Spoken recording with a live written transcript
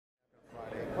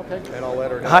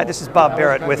Hi, this is Bob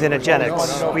Barrett with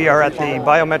integenX. We are at the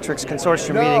Biometric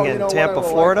Consortium meeting in Tampa,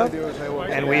 Florida,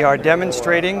 and we are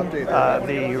demonstrating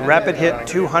the RapidHIT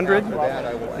 200,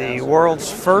 the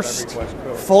world's first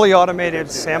fully automated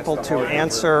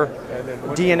sample-to-answer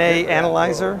DNA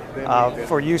analyzer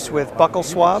for use with buccal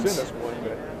swabs.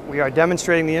 We are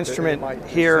demonstrating the instrument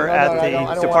here at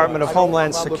the Department of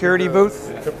Homeland Security booth,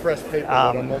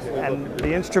 and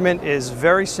the instrument is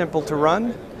very simple to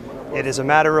run. It is a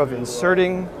matter of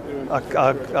inserting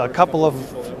a couple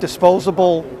of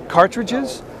disposable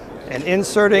cartridges and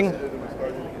inserting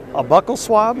a buccal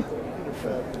swab,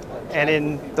 and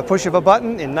in the push of a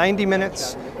button, in 90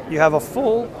 minutes, you have a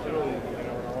full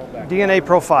DNA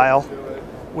profile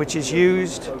which is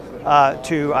used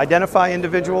to identify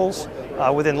individuals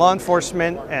within law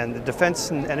enforcement and the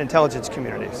defense and intelligence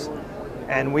communities.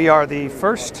 And we are the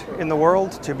first in the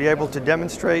world to be able to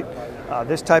demonstrate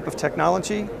this type of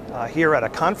technology here at a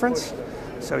conference.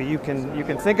 So you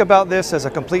can think about this as a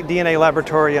complete DNA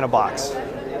laboratory in a box.